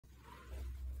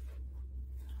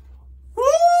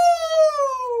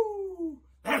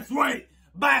right,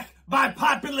 back by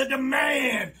popular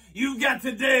demand. You got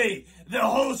today the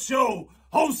whole show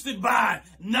hosted by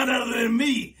none other than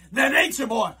me, the Nature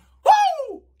Boy.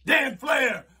 Woo! Dan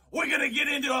Flair. We're going to get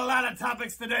into a lot of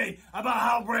topics today about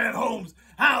how Brad Holmes,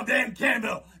 how Dan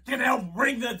Campbell can help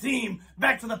bring the team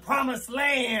back to the promised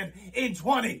land in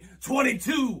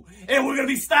 2022. And we're going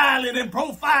to be styling and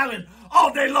profiling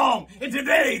all day long in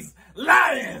today's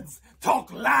Lions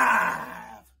Talk Live.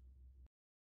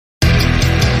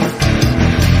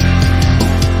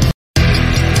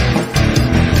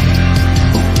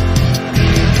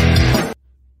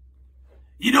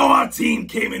 You know, our team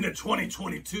came into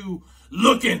 2022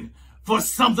 looking for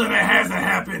something that hasn't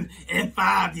happened in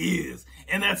 5 years,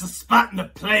 and that's a spot in the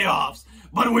playoffs.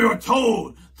 But we were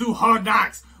told through Hard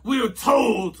Knocks, we were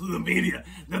told through the media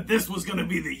that this was going to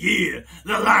be the year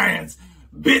the Lions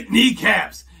bit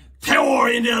kneecaps, tore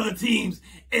into other teams,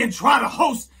 and try to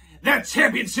host that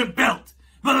championship belt.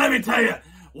 But let me tell you,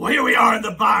 well, here we are in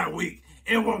the bye week,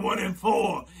 and we're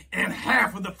 1-4, and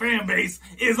half of the fan base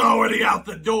is already out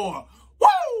the door.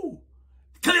 Woo!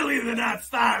 Clearly they're not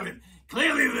styling.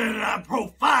 Clearly they're not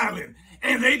profiling.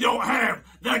 And they don't have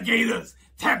the Gators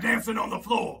tap dancing on the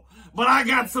floor. But I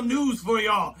got some news for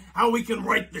y'all, how we can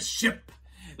right the ship.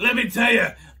 Let me tell you,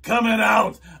 coming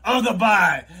out of the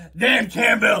bye, Dan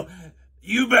Campbell,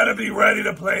 you better be ready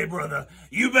to play, brother.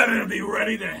 You better be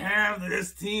ready to have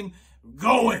this team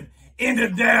going into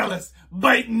Dallas,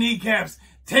 biting kneecaps,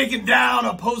 taking down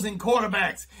opposing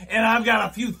quarterbacks. And I've got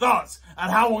a few thoughts on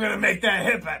how we're going to make that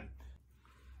happen.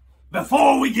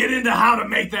 Before we get into how to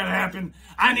make that happen,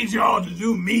 I need you all to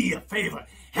do me a favor.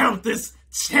 Help this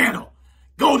channel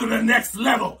go to the next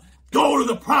level. Go to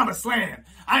the promised land.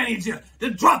 I need you to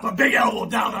drop a big elbow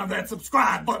down on that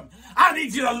subscribe button. I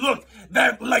need you to look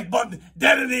that like button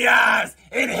dead in the eyes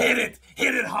and hit it.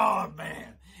 Hit it hard,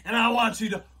 man. And I want you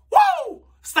to,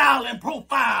 style and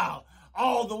profile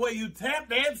all the way you tap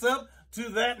dance up to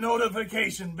that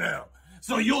notification bell.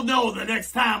 So you'll know the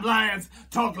next time Lions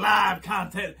Talk Live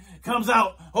content comes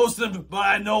out, hosted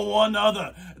by no one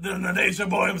other than the Nature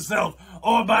Boy himself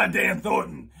or by Dan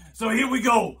Thornton. So here we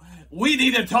go. We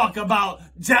need to talk about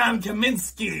John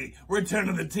Kaminsky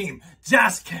returning to the team.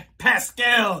 Josh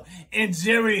Pascal and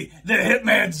Jerry the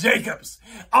Hitman Jacobs.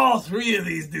 All three of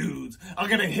these dudes are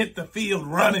going to hit the field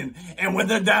running. And when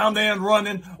they're down there and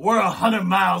running, we're 100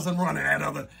 miles and running at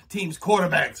other teams'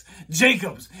 quarterbacks.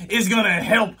 Jacobs is going to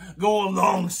help go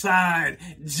alongside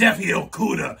Jeffy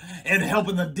Okudah and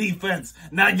helping the defense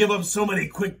not give up so many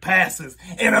quick passes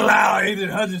and allow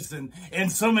Aiden Hutchinson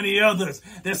and so many others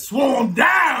that swarm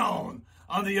down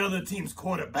on the other team's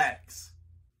quarterbacks.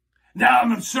 Now,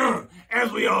 I'm sure,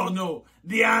 as we all know,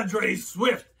 DeAndre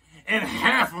Swift and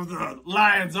half of the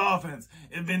Lions offense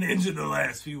have been injured the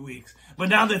last few weeks. But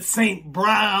now that St.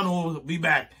 Brown will be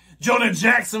back, Jonah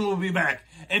Jackson will be back,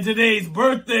 and today's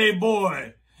birthday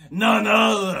boy, none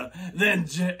other than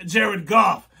Jared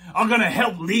Goff, are going to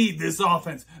help lead this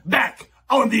offense back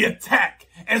on the attack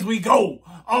as we go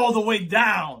all the way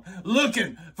down,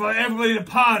 looking for everybody to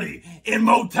party in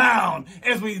Motown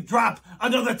as we drop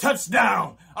another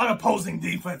touchdown on opposing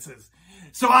defenses.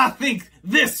 So I think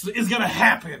this is going to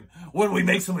happen when we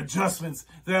make some adjustments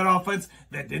to that offense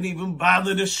that didn't even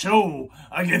bother to show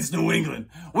against New England.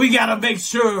 We got to make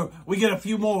sure we get a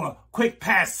few more quick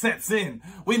pass sets in.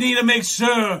 We need to make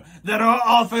sure that our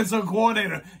offensive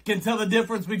coordinator can tell the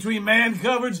difference between man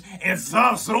coverage and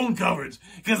soft zone coverage,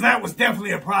 because that was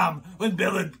definitely a problem when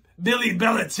Billy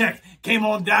Belichick came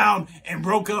on down and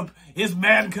broke up his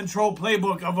man control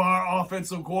playbook of our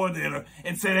offensive coordinator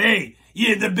and said, hey,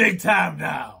 you're in the big time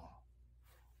now.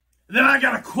 Then I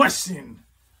got a question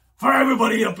for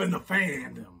everybody up in the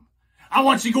fandom. I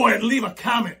want you to go ahead and leave a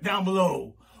comment down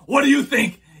below. What do you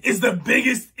think is the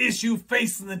biggest issue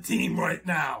facing the team right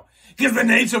now? Because the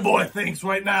Nature Boy thinks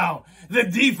right now the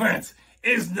defense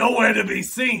is nowhere to be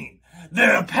seen.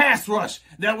 The pass rush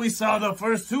that we saw the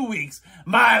first 2 weeks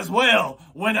might as well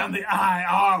went on the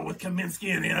IR with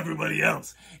Kaminsky and everybody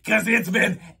else, because it's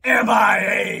been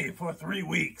MIA for 3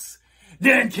 weeks.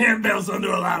 Dan Campbell's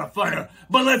under a lot of fire.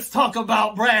 But let's talk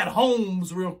about Brad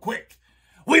Holmes real quick.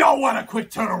 We all want a quick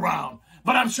turnaround,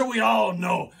 but I'm sure we all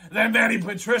know that Manny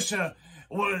Patricia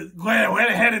went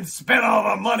ahead and spent all of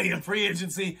our money in free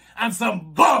agency on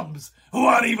some bums who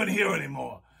aren't even here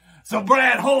anymore. So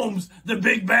Brad Holmes, the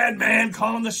big bad man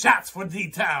calling the shots for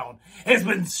D-Town, has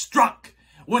been struck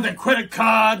with a credit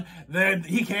card that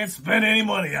he can't spend any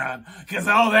money on because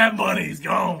all that money's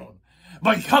gone.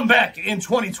 But come back in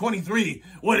 2023,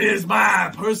 what is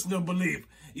my personal belief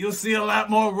You'll see a lot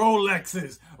more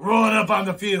Rolexes rolling up on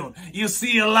the field. You'll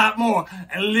see a lot more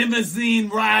limousine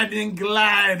riding,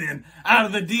 gliding out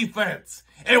of the defense.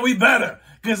 And we better,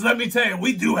 because let me tell you,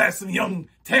 we do have some young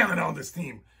talent on this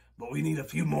team. But we need a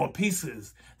few more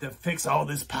pieces to fix all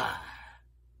this pie.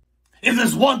 If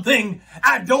there's one thing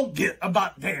I don't get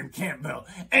about Dan Campbell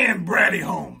and Brady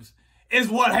Holmes, is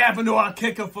what happened to our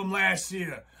kicker from last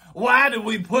year. Why did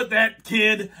we put that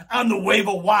kid on the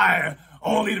waiver wire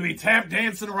only to be tap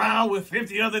dancing around with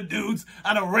 50 other dudes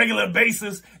on a regular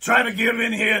basis, trying to get him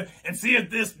in here and see if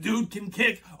this dude can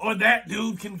kick or that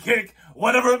dude can kick,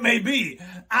 whatever it may be?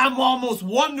 I'm almost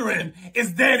wondering,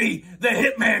 is Danny the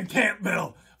Hitman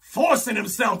Campbell forcing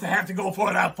himself to have to go for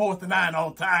it on 4th and 9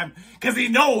 all the time, because he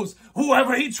knows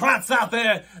whoever he trots out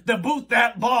there to boot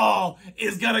that ball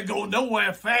is going to go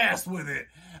nowhere fast with it.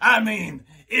 I mean,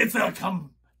 it's a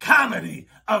comedy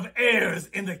of errors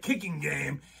in the kicking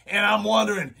game, and I'm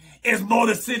wondering, is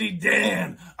Motor City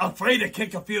Dan afraid to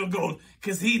kick a field goal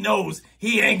because he knows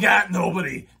he ain't got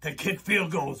nobody to kick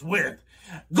field goals with?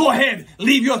 Go ahead,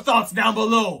 leave your thoughts down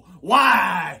below.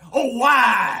 Why, oh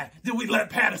why, did we let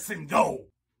Patterson go?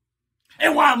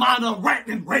 And while I'm on a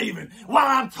ranting and raving, while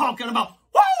I'm talking about,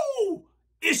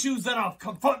 issues that are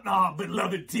confronting our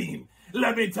beloved team,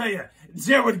 let me tell you,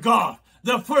 Jared Goff,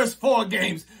 the first 4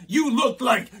 games, you looked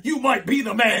like you might be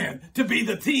the man to be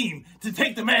the team, to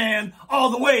take the man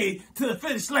all the way to the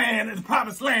finished land and the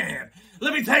promised land.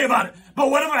 Let me tell you about it.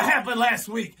 But whatever happened last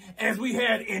week, as we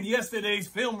had in yesterday's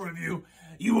film review,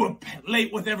 you were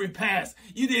late with every pass.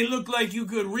 You didn't look like you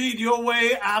could read your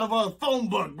way out of a phone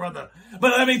book, brother.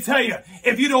 But let me tell you,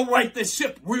 if you don't right the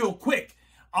ship real quick,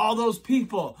 all those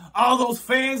people, all those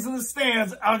fans in the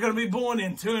stands are going to be born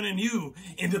in turning you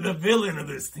into the villain of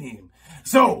this team.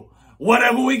 So,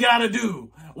 whatever we got to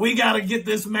do, we got to get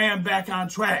this man back on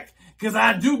track. Because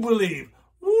I do believe,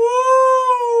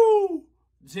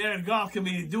 Jared Goff can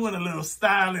be doing a little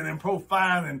styling and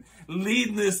profiling,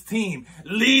 leading this team,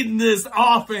 leading this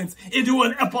offense into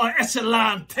an upper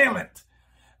echelon talent.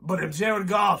 But if Jared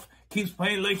Goff keeps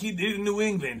playing like he did in New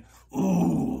England,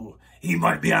 he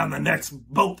might be on the next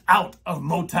boat out of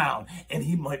Motown, and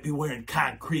he might be wearing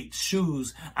concrete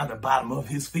shoes on the bottom of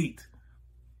his feet.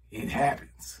 It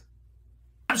happens.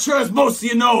 I'm sure as most of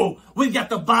you know, we got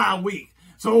the bye week.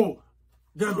 So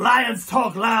the Lions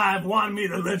Talk Live wanted me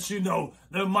to let you know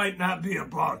there might not be a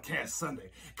broadcast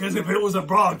Sunday. Because if it was a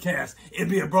broadcast, it'd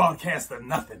be a broadcast of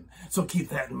nothing. So keep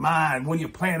that in mind when you're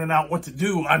planning out what to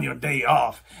do on your day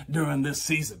off during this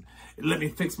season. Let me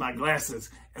fix my glasses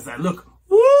as I look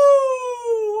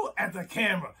at the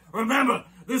camera. Remember,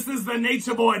 this is the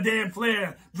Nature Boy Dan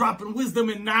Flair dropping wisdom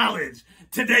and knowledge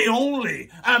today only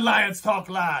on Lions Talk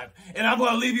Live. And I'm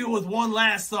going to leave you with one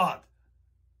last thought.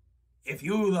 If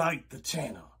you like the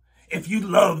channel, if you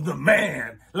love the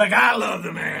man, like I love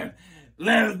the man,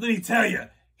 let me tell you,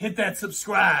 hit that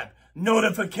subscribe,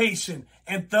 notification,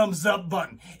 and thumbs up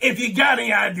button. If you got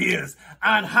any ideas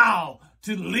on how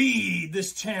to lead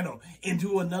this channel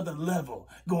into another level,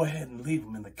 go ahead and leave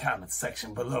them in the comment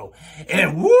section below.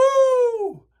 And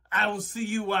I will see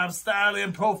you while I'm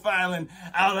styling, profiling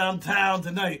out on town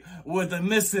tonight with the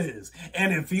missus.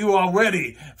 And if you are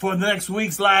ready for next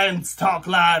week's Lions Talk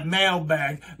Live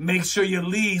mailbag, make sure you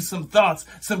leave some thoughts,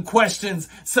 some questions,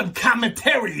 some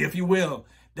commentary, if you will,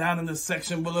 down in the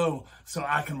section below so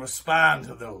I can respond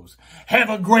to those. Have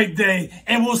a great day,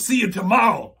 and we'll see you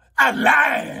tomorrow at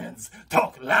Lions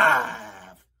Talk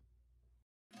Live.